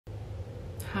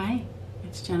Hi,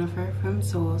 it's Jennifer from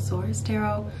Soul Source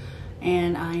Tarot,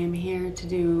 and I am here to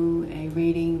do a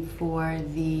reading for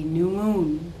the new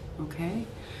moon, okay?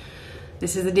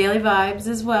 This is the daily vibes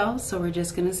as well, so we're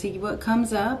just going to see what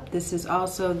comes up. This is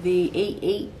also the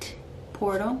 8-8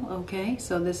 portal, okay?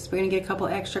 So we're going to get a couple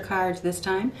extra cards this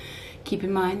time. Keep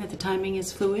in mind that the timing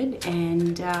is fluid,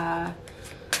 and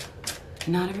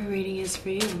not every reading is for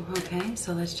you, okay?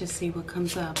 So let's just see what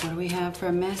comes up. What do we have for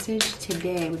a message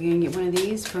today? We're going to get one of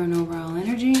these for an overall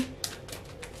energy.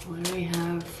 What do we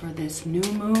have for this new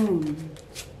moon?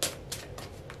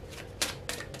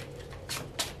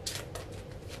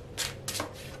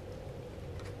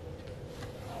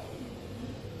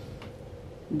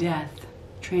 Death,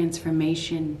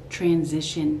 transformation,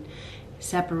 transition,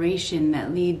 separation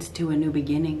that leads to a new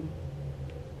beginning.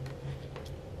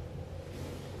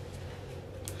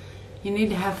 You need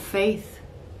to have faith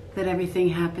that everything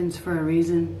happens for a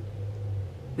reason.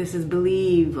 This is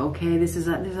believe, okay? There's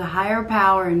a higher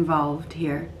power involved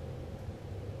here.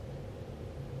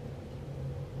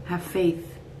 Have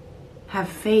faith. Have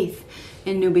faith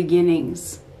in new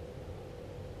beginnings.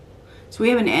 So we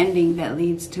have an ending that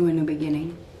leads to a new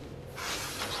beginning.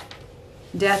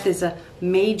 Death is a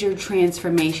major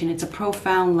transformation. It's a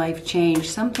profound life change.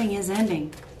 Something is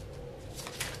ending.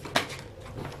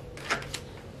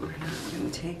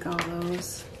 Take all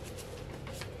those.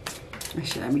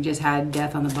 We just had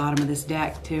death on the bottom of this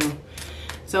deck too.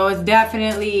 So it's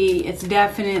definitely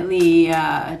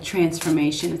a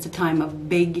transformation. It's a time of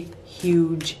big,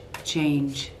 huge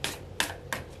change.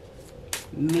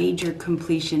 Major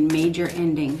completion, major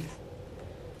ending.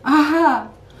 Aha!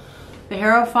 The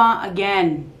Hierophant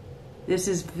again. This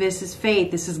is faith.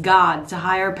 This is God. It's a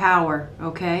higher power.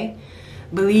 Okay?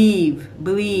 Believe.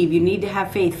 You need to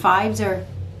have faith. Fives are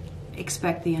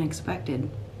expect the unexpected.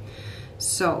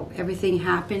 So everything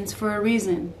happens for a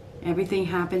reason. Everything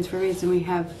happens for a reason. We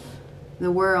have the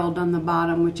world on the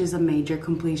bottom, which is a major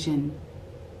completion.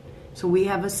 So we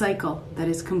have a cycle that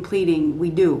is completing. We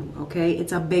do, okay?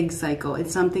 It's a big cycle.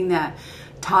 It's something that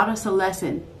taught us a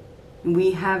lesson.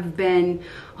 We have been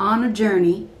on a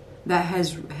journey that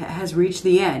has reached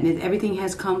the end. Everything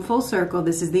has come full circle.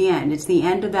 This is the end. It's the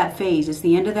end of that phase. It's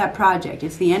the end of that project.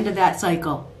 It's the end of that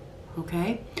cycle.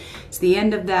 Okay? It's the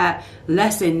end of that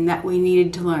lesson that we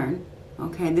needed to learn.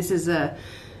 Okay?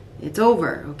 It's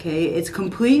over. Okay? It's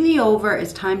completely over.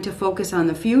 It's time to focus on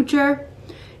the future.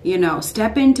 You know,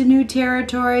 step into new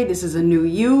territory. This is a new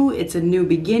you. It's a new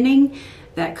beginning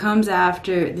that comes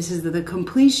after. This is the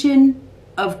completion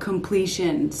of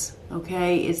completions.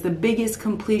 Okay? It's the biggest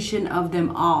completion of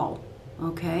them all.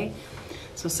 Okay?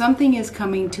 So something is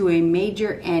coming to a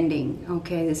major ending.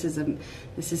 Okay, this is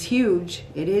huge.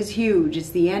 It is huge. It's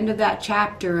the end of that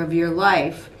chapter of your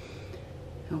life.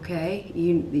 Okay,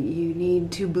 you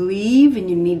need to believe, and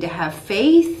you need to have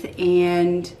faith,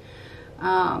 and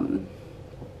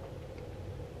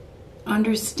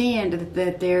understand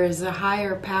that there is a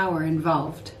higher power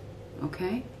involved.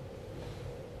 Okay.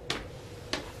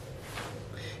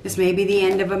 This may be the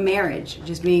end of a marriage.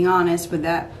 Just being honest with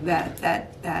that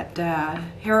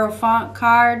Hierophant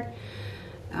card.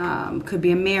 Could be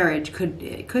a marriage.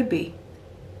 It could be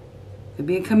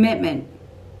a commitment.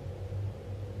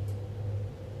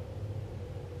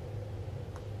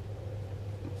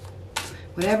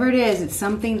 Whatever it is, it's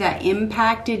something that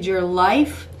impacted your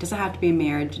life. It doesn't have to be a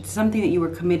marriage. It's something that you were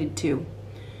committed to.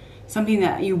 Something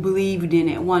that you believed in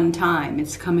at one time.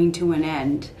 It's coming to an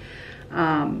end.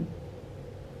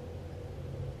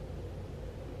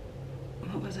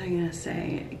 What was I going to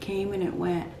say? It came and it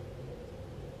went.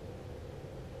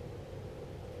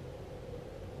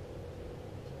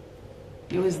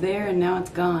 It was there and now it's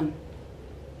gone.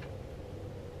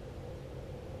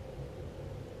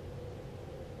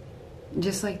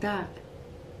 Just like that.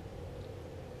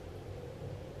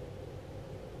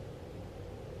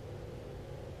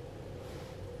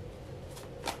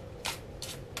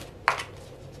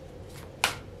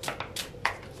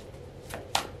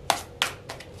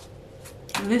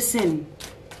 Listen.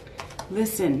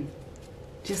 Listen.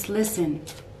 Just listen.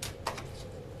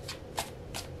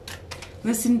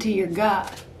 Listen to your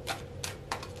gut.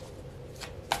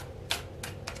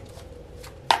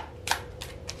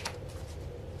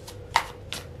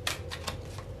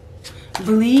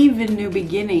 Believe in new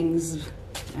beginnings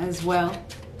as well.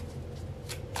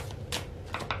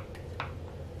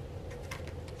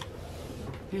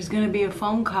 There's going to be a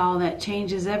phone call that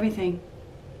changes everything.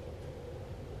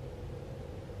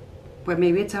 But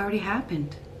maybe it's already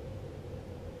happened.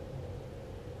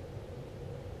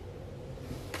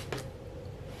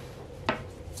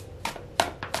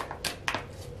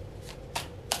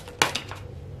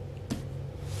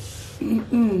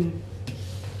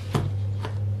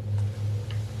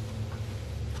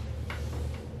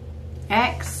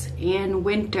 X and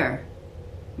winter.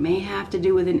 May have to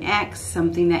do with an X,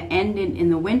 something that ended in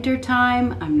the winter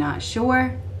time. I'm not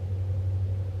sure.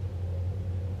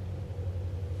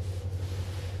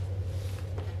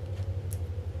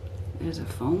 There's a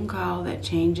phone call that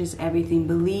changes everything.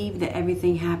 Believe that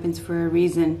everything happens for a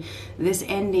reason. This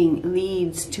ending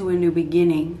leads to a new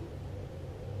beginning.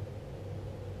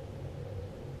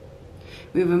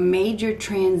 We have a major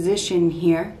transition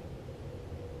here.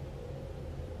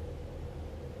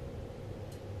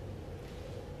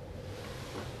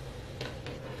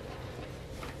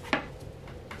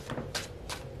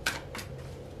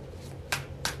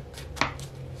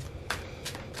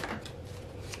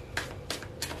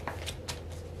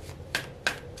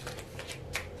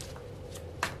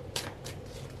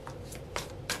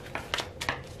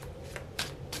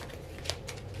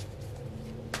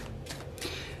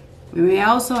 We may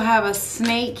also have a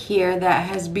snake here that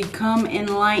has become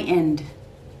enlightened.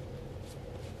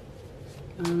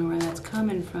 I don't know where that's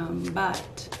coming from,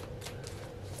 but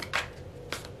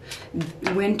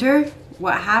winter,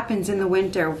 what happens in the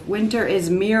winter? Winter is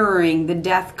mirroring the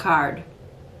death card.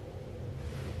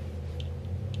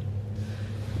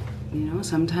 You know,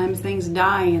 sometimes things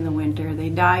die in the winter. They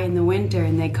die in the winter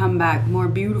and they come back more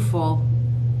beautiful,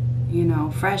 you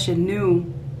know, fresh and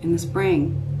new in the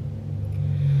spring.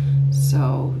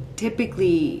 So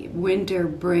typically winter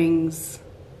brings,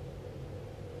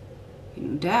 you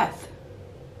know, death.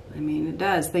 I mean, it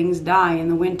does. Things die in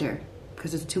the winter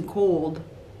because it's too cold.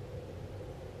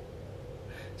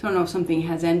 So I don't know if something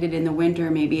has ended in the winter.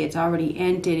 Maybe it's already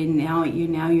ended and now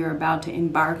you're about to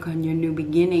embark on your new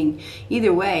beginning.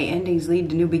 Either way, endings lead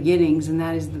to new beginnings, and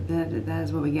that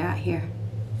is what we got here.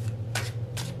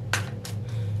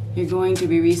 You're going to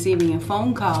be receiving a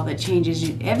phone call that changes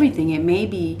everything. It may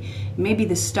be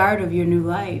the start of your new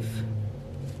life.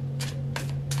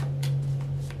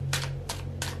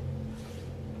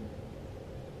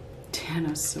 Ten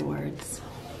of Swords.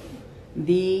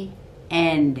 The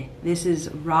end. This is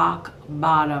rock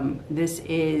bottom. This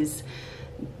is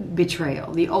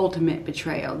betrayal, the ultimate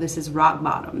betrayal. This is rock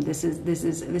bottom. This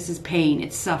is pain.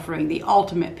 It's suffering, the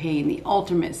ultimate pain, the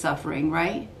ultimate suffering,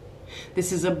 right?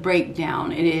 This is a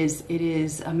breakdown. It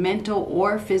is a mental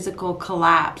or physical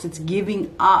collapse. It's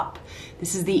giving up.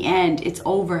 This is the end. It's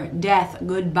over. Death.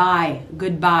 Goodbye.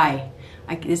 Goodbye.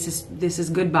 This is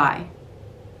goodbye.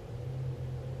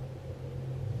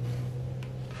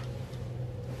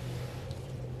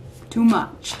 Too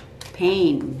much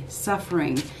pain,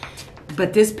 suffering.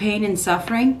 But this pain and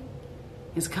suffering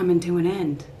is coming to an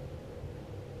end.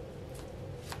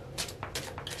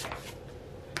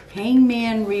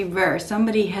 Hangman reverse.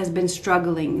 Somebody has been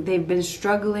struggling. They've been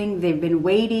struggling. They've been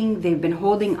waiting. They've been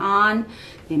holding on.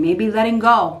 They may be letting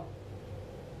go.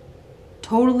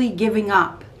 Totally giving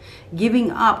up.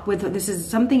 Giving up with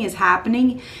something is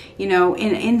happening, you know,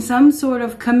 in some sort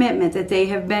of commitment that they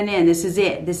have been in. This is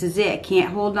it. This is it.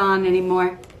 Can't hold on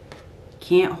anymore.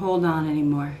 Can't hold on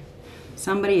anymore.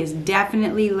 Somebody is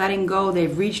definitely letting go.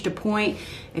 They've reached a point.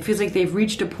 It feels like they've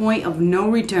reached a point of no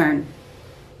return.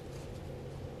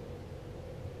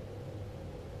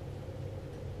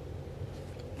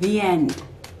 The end.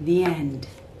 The end.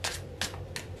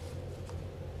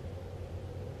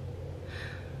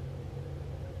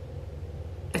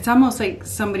 It's almost like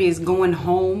somebody is going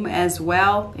home as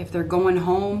well. If they're going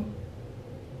home.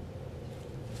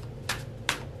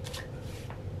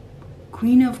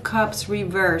 Queen of Cups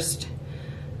reversed.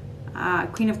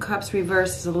 Queen of Cups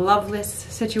reversed is a loveless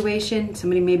situation.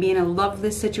 Somebody may be in a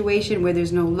loveless situation where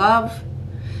there's no love.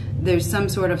 There's some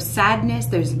sort of sadness.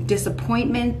 There's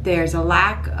disappointment. There's a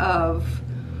lack of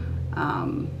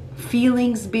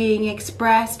feelings being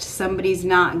expressed. Somebody's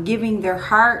not giving their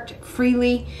heart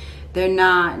freely. They're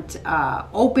not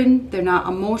open. They're not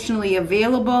emotionally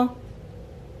available.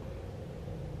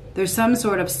 There's some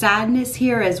sort of sadness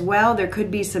here as well. There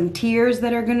could be some tears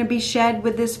that are going to be shed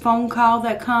with this phone call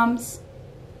that comes.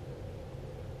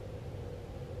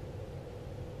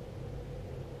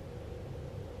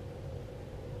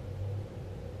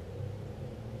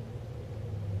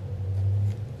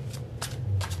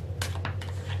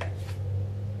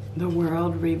 The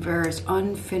World reverse,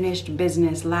 unfinished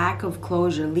business, lack of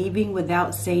closure, leaving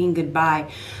without saying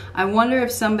goodbye. I wonder if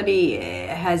somebody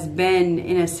has been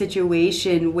in a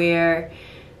situation where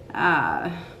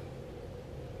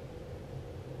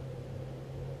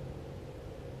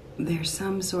there's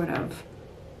some sort of,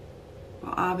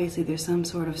 well, obviously there's some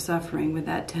sort of suffering with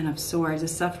that Ten of Swords. The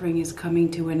suffering is coming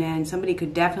to an end. Somebody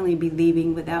could definitely be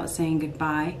leaving without saying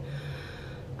goodbye.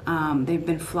 They've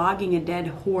been flogging a dead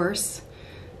horse,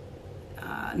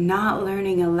 not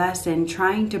learning a lesson,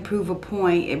 trying to prove a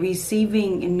point,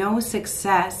 receiving no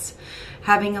success,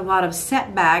 having a lot of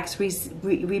setbacks,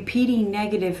 repeating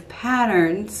negative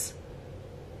patterns.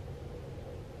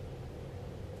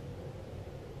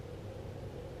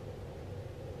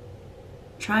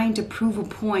 Trying to prove a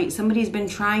point. Somebody's been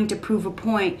trying to prove a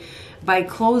point by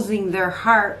closing their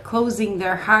heart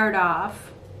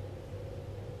off.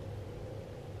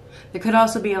 There could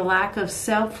also be a lack of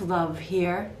self-love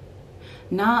here.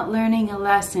 Not learning a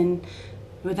lesson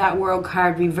with that world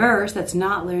card reverse. That's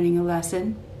not learning a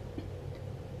lesson.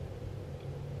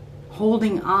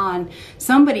 Holding on.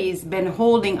 Somebody's been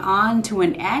holding on to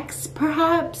an ex,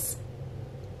 perhaps.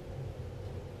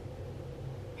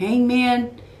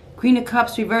 Hangman. Queen of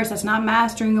Cups reverse. That's not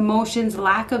mastering emotions.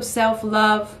 Lack of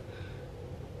self-love.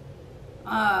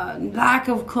 Lack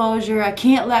of closure. I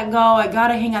can't let go. I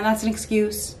gotta hang on. That's an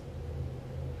excuse.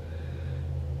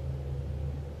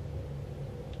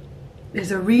 There's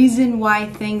a reason why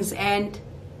things end.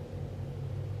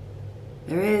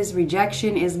 There is.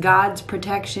 Rejection is God's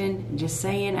protection. Just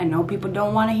saying. I know people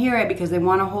don't want to hear it because they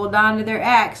want to hold on to their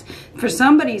ex. For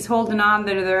somebody's holding on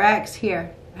to their ex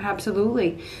here.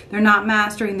 Absolutely. They're not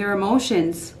mastering their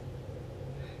emotions.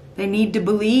 They need to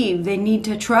believe. They need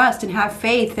to trust and have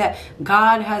faith that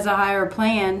God has a higher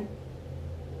plan.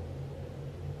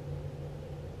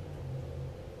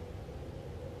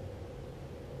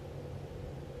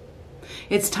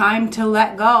 It's time to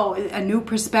let go. A new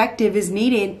perspective is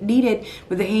needed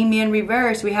with the Hangman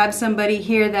reverse. We have somebody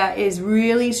here that is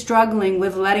really struggling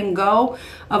with letting go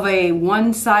of a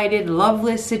one-sided,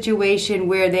 loveless situation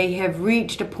where they have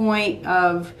reached a point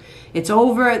of it's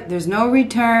over, there's no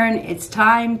return, it's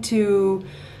time to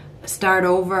start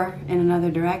over in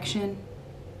another direction.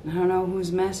 I don't know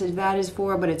whose message that is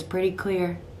for, but it's pretty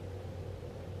clear.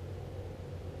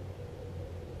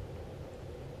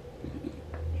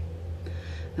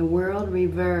 The world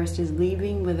reversed is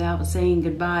leaving without saying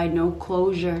goodbye, no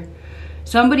closure.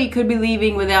 Somebody could be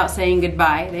leaving without saying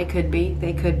goodbye. They could be.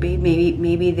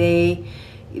 Maybe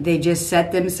they just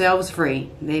set themselves free.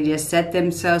 They just set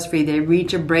themselves free. They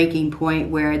reach a breaking point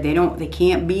where they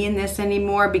can't be in this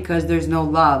anymore because there's no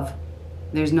love.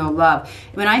 There's no love.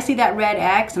 When I see that red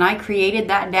X and I created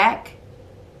that deck,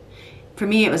 for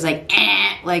me it was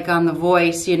like on The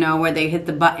Voice, you know, where they hit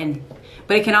the button.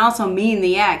 But it can also mean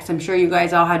the X. I'm sure you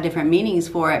guys all have different meanings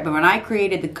for it. But when I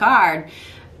created the card,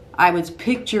 I was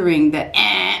picturing the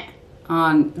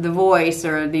on The Voice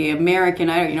or the American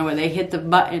Idol, you know, where they hit the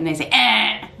button and they say,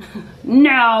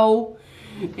 no.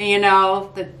 You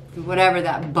know, whatever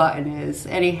that button is.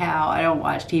 Anyhow, I don't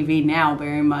watch TV now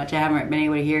very much. I haven't been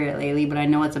able to hear it lately, but I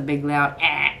know it's a big loud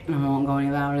and I won't go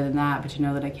any louder than that, but you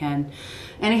know that I can.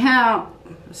 Anyhow,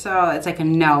 so it's like a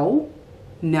no.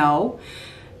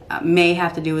 May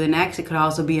have to do with an X. It could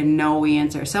also be a no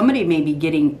answer. Somebody may be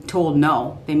getting told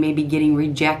no. They may be getting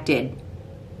rejected.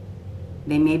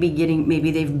 Maybe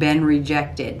they've been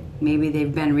rejected. Maybe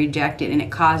they've been rejected and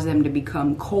it caused them to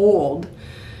become cold,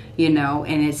 you know,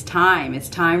 and it's time. It's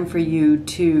time for you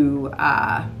to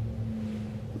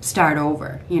start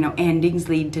over. You know, endings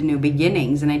lead to new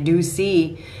beginnings, and I do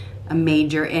see a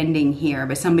major ending here,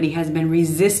 but somebody has been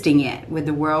resisting it with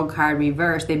the world card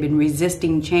reverse. They've been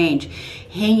resisting change,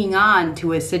 hanging on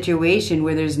to a situation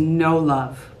where there's no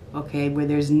love, okay, where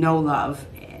there's no love.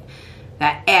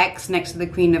 That X next to the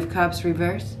Queen of Cups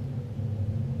reverse.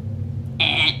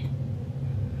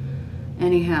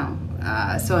 Anyhow,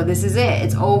 so this is it.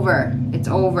 It's over. It's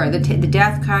over. The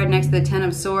Death card next to the Ten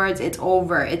of Swords. It's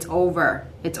over. It's over.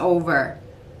 It's over.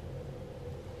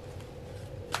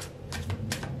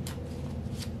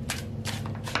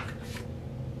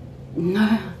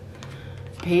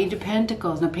 Page of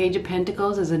Pentacles. Now, Page of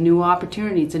Pentacles is a new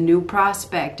opportunity. It's a new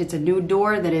prospect. It's a new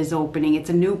door that is opening. It's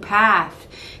a new path.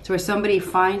 It's where somebody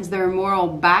finds their moral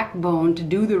backbone to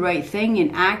do the right thing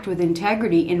and act with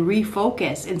integrity and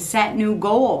refocus and set new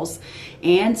goals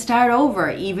and start over,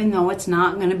 even though it's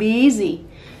not going to be easy.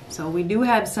 So we do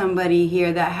have somebody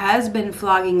here that has been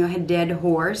flogging a dead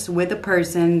horse with a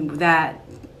person that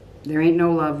there ain't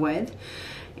no love with.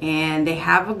 And they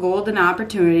have a golden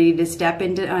opportunity to step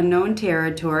into unknown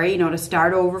territory, you know, to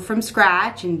start over from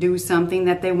scratch and do something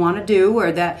that they want to do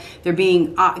or that they're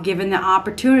being given the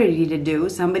opportunity to do.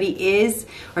 Somebody is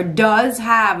or does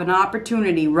have an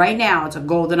opportunity right now. It's a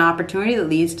golden opportunity that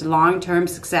leads to long-term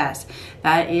success.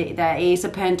 That Ace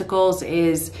of Pentacles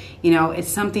is, you know, it's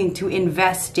something to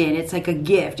invest in. It's like a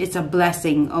gift. It's a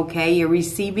blessing, okay? You're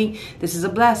receiving. This is a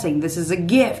blessing. This is a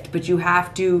gift, but you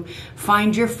have to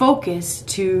find your focus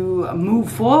to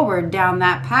move forward down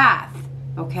that path,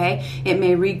 okay? It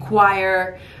may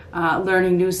require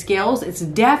learning new skills. It's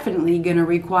definitely going to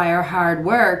require hard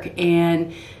work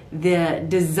and the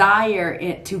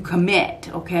desire to commit,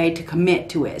 okay, to commit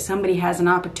to it. Somebody has an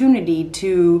opportunity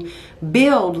to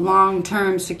build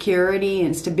long-term security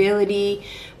and stability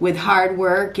with hard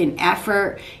work and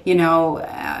effort, you know,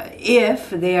 if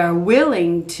they are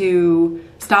willing to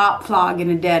stop flogging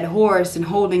a dead horse and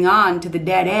holding on to the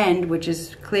dead end, which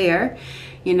is clear,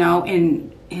 you know,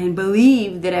 and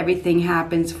believe that everything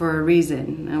happens for a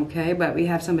reason, okay? But we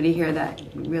have somebody here that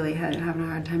really having a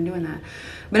hard time doing that.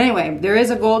 But anyway, there is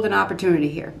a golden opportunity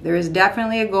here. There is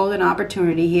definitely a golden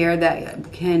opportunity here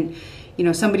that can, you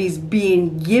know, somebody's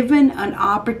being given an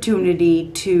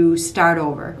opportunity to start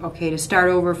over, okay? To start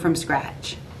over from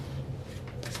scratch.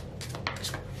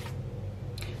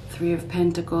 Three of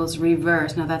Pentacles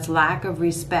reversed. Now that's lack of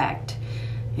respect.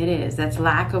 It is. That's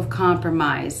lack of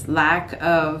compromise, lack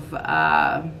of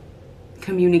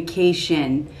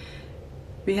communication.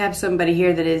 We have somebody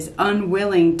here that is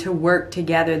unwilling to work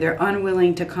together. They're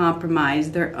unwilling to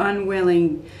compromise. They're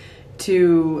unwilling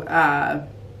to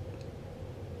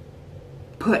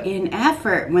put in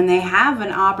effort when they have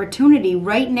an opportunity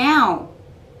right now.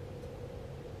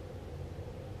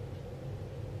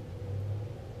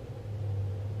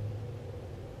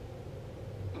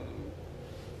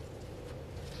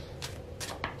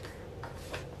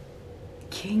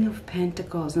 King of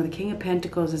Pentacles. Now the King of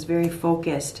Pentacles is very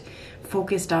focused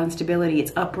on stability.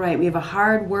 It's upright. We have a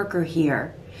hard worker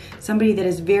here. Somebody that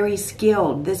is very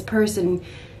skilled. This person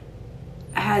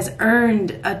has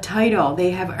earned a title.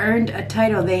 They have earned a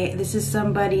title. This is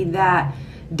somebody that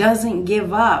doesn't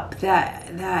give up,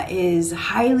 that is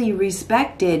highly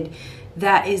respected,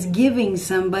 that is giving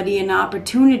somebody an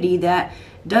opportunity, that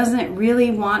doesn't really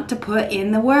want to put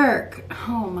in the work.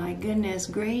 Oh my goodness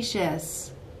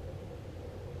gracious.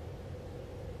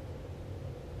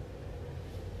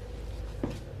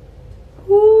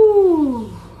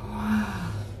 Ooh. I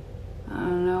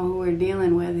don't know who we're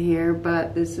dealing with here,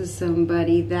 but this is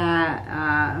somebody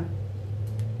that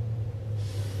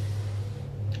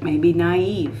may be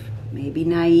naive,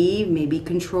 maybe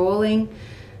controlling,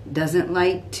 doesn't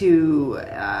like to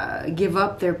give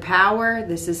up their power.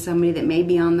 This is somebody that may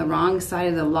be on the wrong side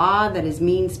of the law, that is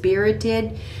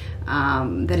mean-spirited,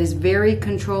 that is very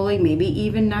controlling, maybe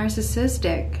even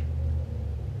narcissistic.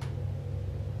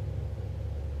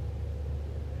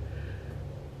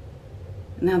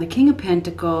 Now the King of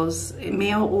Pentacles,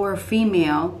 male or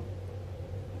female,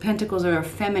 Pentacles are a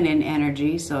feminine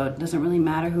energy, so it doesn't really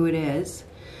matter who it is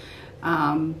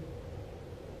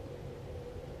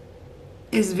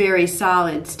very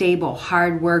solid, stable,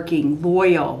 hardworking,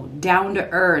 loyal, down to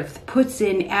earth, puts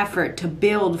in effort to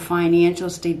build financial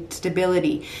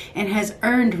stability, and has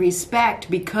earned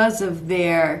respect because of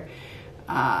their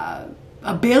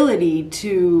ability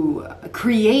to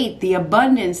create the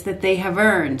abundance that they have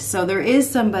earned. So there is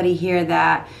somebody here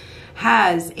that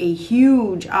has a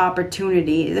huge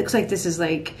opportunity. It looks like this is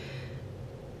like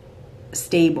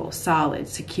stable, solid,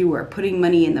 secure, putting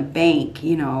money in the bank,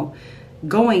 you know,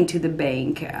 going to the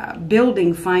bank,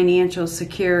 building financial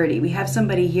security. We have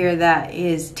somebody here that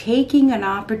is taking an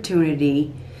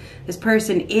opportunity. This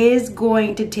person is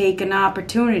going to take an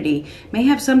opportunity. May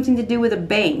have something to do with a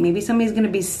bank. Maybe somebody's going to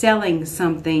be selling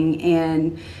something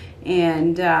and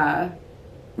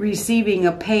receiving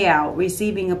a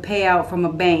payout from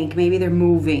a bank. Maybe they're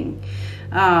moving.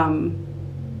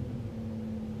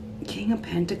 King of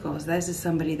Pentacles, this is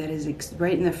somebody that is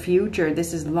right in the future.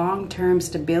 This is long-term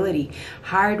stability,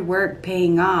 hard work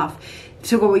paying off.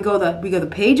 So we go the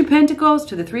Page of Pentacles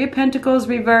to the Three of Pentacles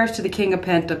reversed to the King of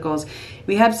Pentacles.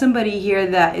 We have somebody here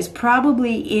that is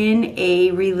probably in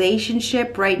a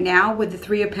relationship right now with the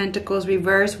Three of Pentacles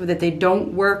reversed, where that they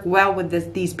don't work well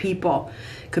with these people.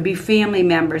 Could be family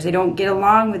members. They don't get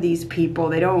along with these people.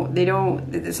 They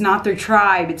don't, it's not their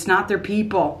tribe. It's not their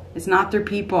people. It's not their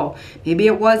people. Maybe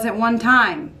it was at one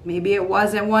time. Maybe it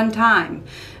was at one time.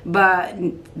 But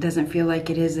it doesn't feel like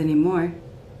it is anymore.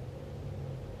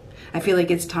 I feel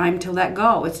like it's time to let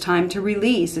go. It's time to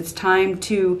release. It's time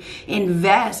to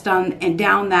invest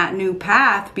down that new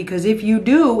path, because if you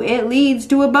do, it leads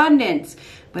to abundance.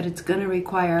 But it's going to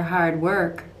require hard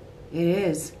work. It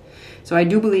is. So I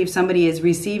do believe somebody is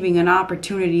receiving an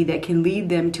opportunity that can lead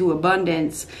them to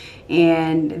abundance,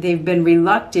 and they've been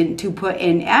reluctant to put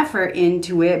in effort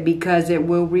into it because it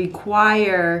will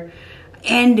require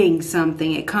ending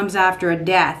something. It comes after a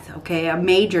death, okay? A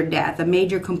major death, a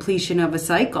major completion of a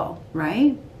cycle,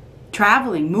 right?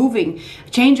 Traveling, moving,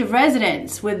 change of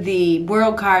residence with the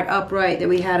World card upright that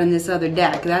we had on this other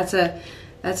deck. That's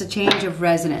a change of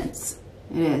residence.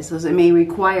 It is. So it may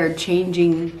require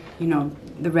changing, you know,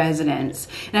 the residence.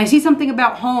 And I see something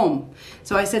about home.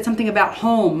 So I said something about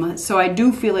home. So I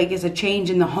do feel like it's a change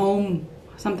in the home.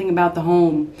 Something about the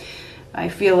home. I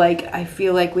feel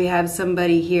like we have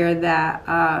somebody here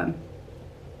that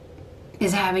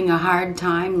is having a hard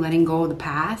time letting go of the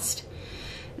past.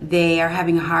 They are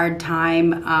having a hard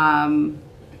time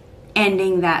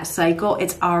ending that cycle.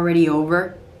 It's already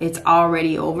over. It's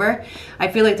already over. I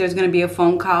feel like there's going to be a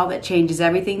phone call that changes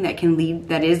everything,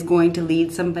 that is going to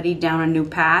lead somebody down a new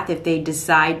path if they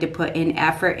decide to put in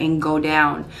effort and go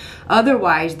down.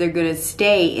 Otherwise, they're going to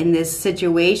stay in this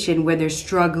situation where they're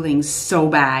struggling so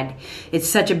bad. It's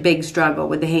such a big struggle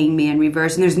with the Hangman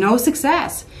reverse, and there's no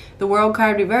success. The World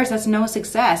card reverse, that's no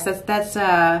success.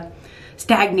 That's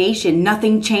stagnation,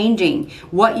 nothing changing.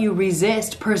 What you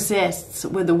resist persists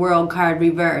with the World card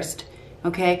reversed.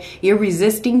 Okay, you're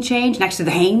resisting change next to the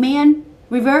Hangman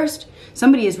reversed.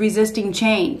 Somebody is resisting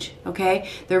change. Okay,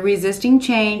 they're resisting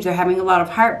change. They're having a lot of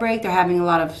heartbreak. They're having a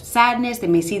lot of sadness. They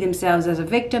may see themselves as a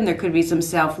victim. There could be some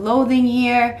self-loathing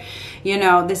here. You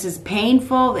know, this is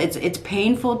painful. It's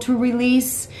painful to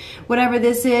release whatever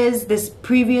this is, this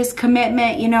previous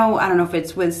commitment. You know, I don't know if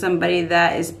it's with somebody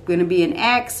that is going to be an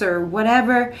ex or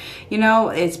whatever. You know,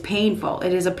 it's painful.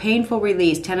 It is a painful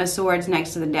release. Ten of Swords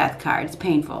next to the Death card. It's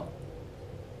painful.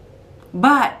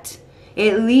 But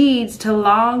it leads to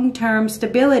long-term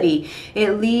stability.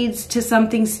 It leads to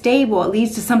something stable. It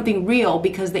leads to something real,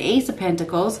 because the Ace of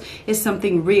Pentacles is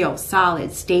something real,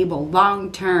 solid, stable,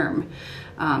 long-term.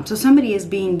 So somebody is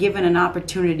being given an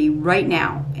opportunity right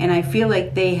now. And I feel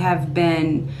like they have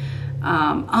been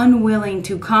unwilling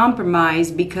to compromise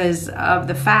because of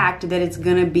the fact that it's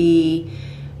going to be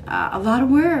a lot of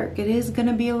work. It is going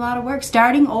to be a lot of work.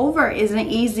 Starting over isn't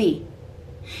easy.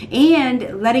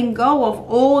 And letting go of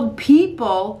old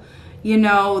people, you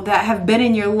know, that have been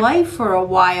in your life for a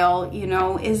while, you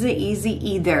know, isn't easy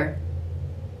either.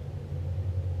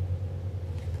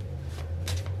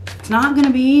 It's not going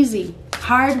to be easy.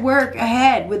 Hard work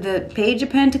ahead with the Page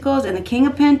of Pentacles and the King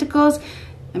of Pentacles.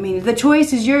 I mean, the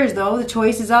choice is yours, though. The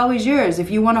choice is always yours. If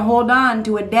you want to hold on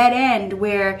to a dead end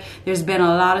where there's been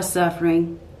a lot of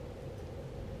suffering.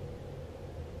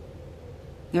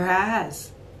 There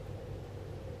has.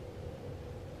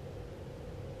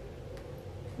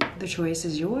 The choice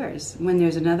is yours. When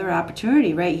there's another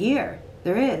opportunity right here,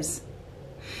 there is.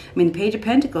 I mean, the Page of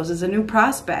Pentacles is a new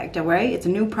prospect, all right? It's a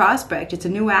new prospect. It's a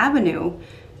new avenue.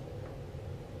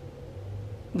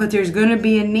 But there's going to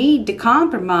be a need to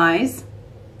compromise.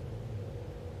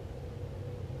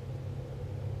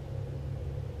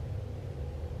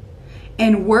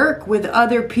 And work with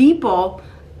other people.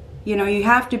 You know, you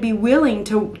have to be willing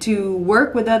to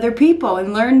work with other people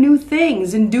and learn new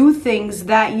things and do things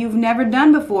that you've never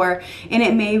done before. And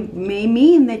it may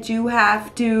mean that you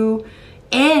have to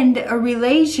end a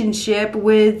relationship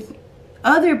with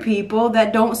other people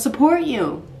that don't support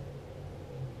you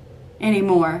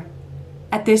anymore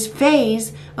at this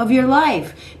phase of your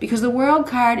life. Because the World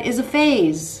card is a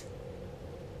phase.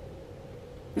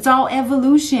 It's all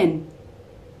evolution.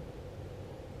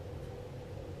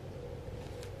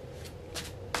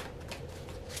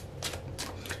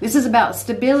 This is about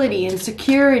stability and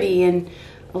security and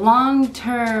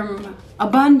long-term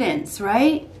abundance,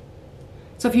 right?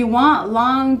 So if you want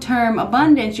long-term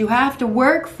abundance, you have to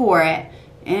work for it.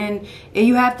 And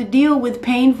you have to deal with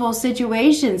painful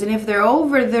situations. And if they're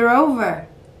over, they're over.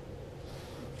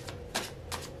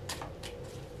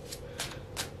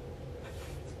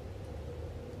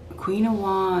 Queen of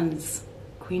Wands.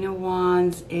 Queen of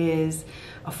Wands is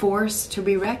a force to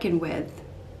be reckoned with.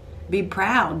 Be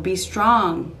proud, be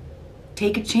strong,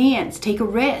 take a chance, take a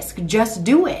risk, just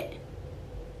do it.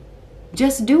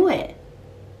 Just do it.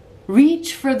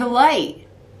 Reach for the light.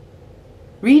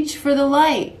 Reach for the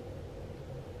light.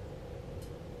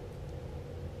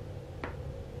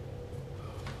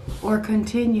 Or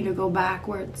continue to go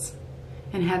backwards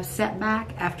and have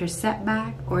setback after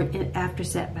setback or after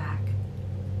setback.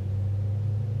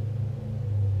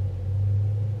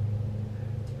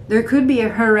 There could be a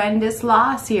horrendous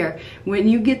loss here. When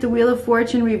you get the Wheel of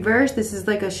Fortune reversed, this is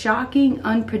like a shocking,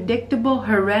 unpredictable,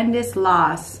 horrendous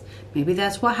loss. Maybe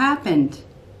that's what happened.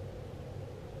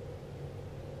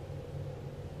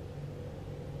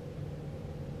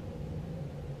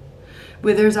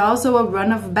 But there's also a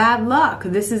run of bad luck.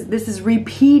 This is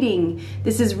repeating.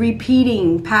 This is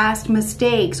repeating past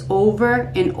mistakes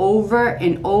over and over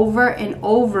and over and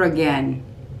over again.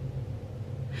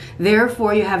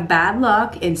 Therefore, you have bad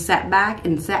luck and setback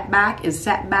and setback and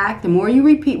setback. The more you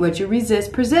repeat, what you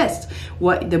resist persists.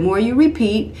 The more you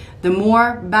repeat, the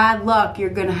more bad luck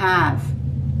you're going to have.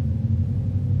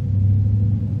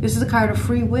 This is a card of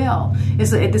free will.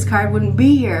 This card wouldn't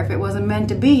be here if it wasn't meant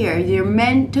to be here. You're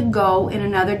meant to go in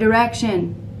another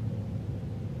direction.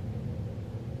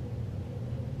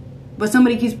 But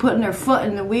somebody keeps putting their foot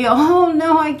in the wheel. Oh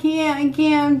no, I can't.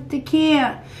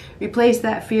 Replace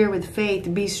that fear with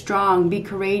faith. Be strong, be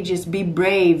courageous, be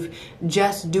brave.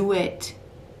 Just do it.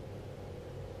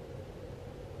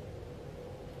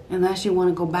 Unless you want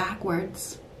to go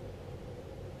backwards.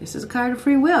 This is a card of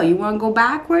free will. You want to go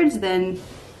backwards, then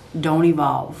don't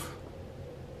evolve.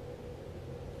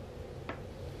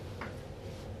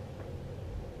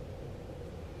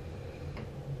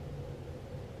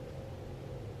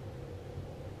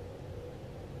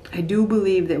 I do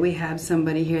believe that we have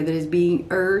somebody here that is being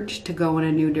urged to go in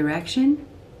a new direction.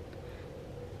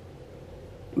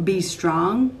 Be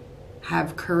strong,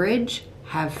 have courage,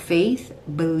 have faith,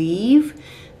 believe.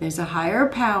 There's a higher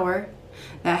power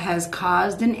that has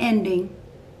caused an ending.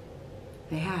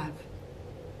 They have.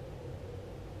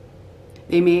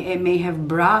 It may have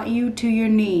brought you to your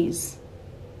knees.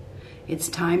 It's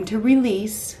time to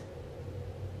release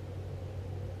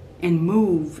and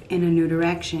move in a new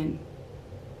direction.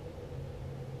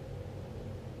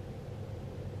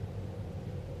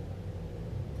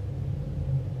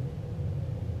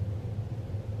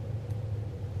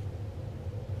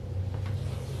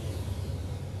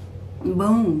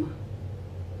 Boom.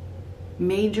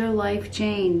 Major life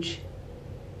change.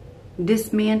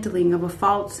 Dismantling of a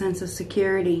false sense of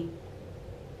security.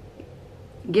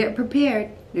 Get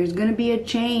prepared. There's going to be a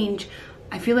change.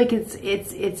 I feel like it's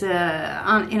in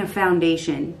a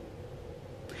foundation.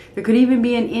 There could even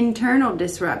be an internal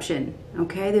disruption.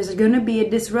 Okay, there's going to be a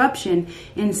disruption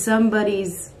in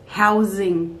somebody's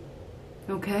housing.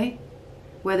 Okay,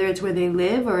 whether it's where they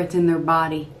live or it's in their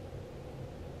body.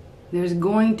 There's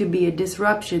going to be a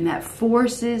disruption that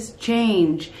forces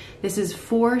change. This is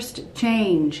forced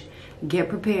change. Get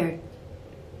prepared.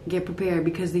 Get prepared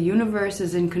because the universe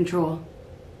is in control.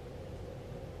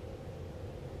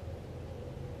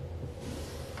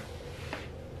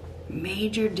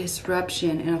 Major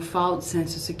disruption and a false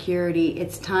sense of security.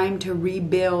 It's time to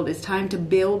rebuild. It's time to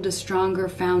build a stronger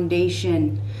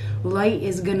foundation. Light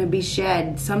is going to be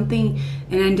shed. Something,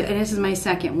 and this is my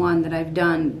second one that I've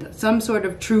done. Some sort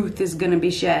of truth is going to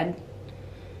be shed.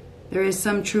 There is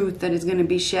some truth that is going to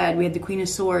be shed. We had the Queen of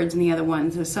Swords in the other one.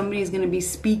 So somebody is going to be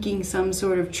speaking some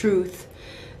sort of truth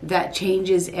that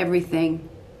changes everything.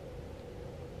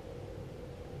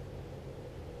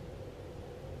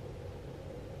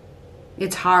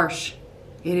 It's harsh.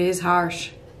 It is harsh.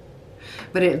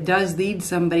 But it does lead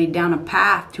somebody down a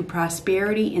path to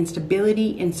prosperity and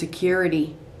stability and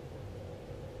security.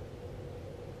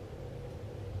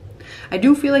 I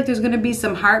do feel like there's going to be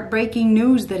some heartbreaking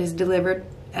news that is delivered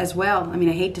as well. I mean,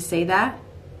 I hate to say that.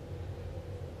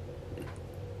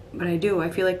 But I do. I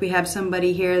feel like we have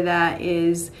somebody here that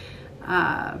is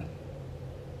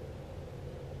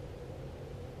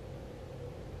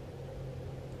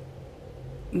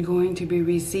going to be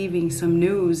receiving some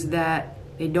news that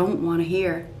they don't want to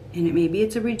hear, and maybe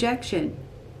it's a rejection.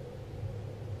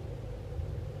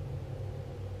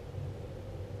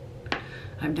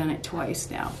 I've done it twice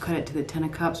now. Cut it to the Ten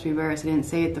of Cups reverse. I didn't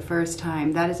say it the first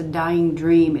time. That is a dying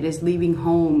dream. It is leaving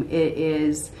home. It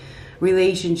is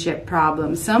relationship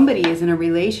problems. Somebody is in a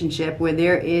relationship where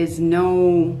there is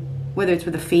no, whether it's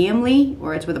with a family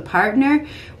or it's with a partner,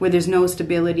 where there's no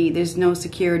stability, there's no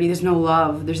security, there's no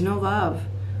love. There's no love.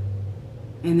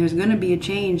 And there's going to be a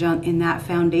change in that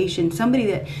foundation. Somebody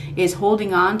that is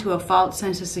holding on to a false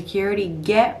sense of security,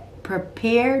 get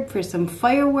prepared for some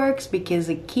fireworks because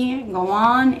it can't go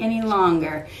on any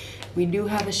longer. We do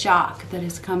have a shock that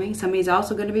is coming. Somebody's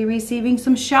also going to be receiving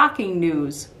some shocking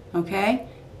news. Okay?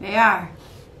 They are.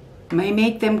 It may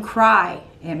make them cry.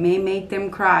 It may make them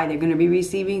cry. They're going to be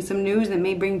receiving some news that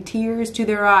may bring tears to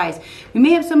their eyes. We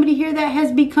may have somebody here that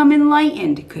has become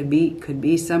enlightened. It could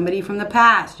be somebody from the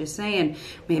past. Just saying.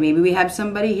 Maybe we have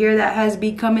somebody here that has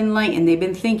become enlightened. They've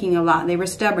been thinking a lot. They were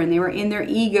stubborn. They were in their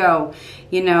ego.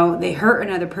 You know, they hurt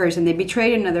another person. They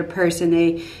betrayed another person.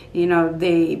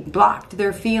 They blocked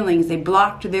their feelings. They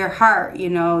blocked their heart. You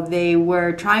know, they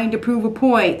were trying to prove a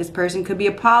point. This person could be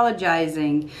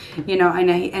apologizing. You know,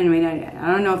 and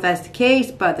I don't know if that's the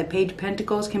case, but the Page of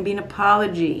Pentacles can be an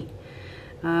apology.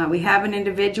 We have an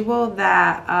individual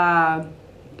that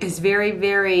is very,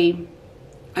 very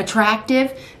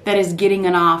attractive that is getting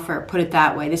an offer. Put it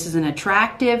that way. This is an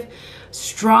attractive,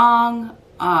 strong,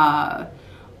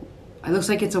 it looks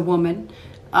like it's a woman,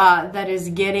 that is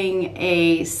getting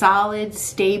a solid,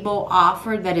 stable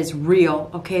offer that is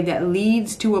real, okay, that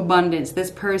leads to abundance.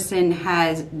 This person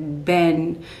has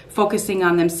been focusing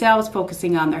on themselves,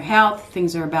 focusing on their health.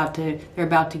 They're about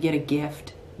to get a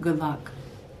gift. Good luck.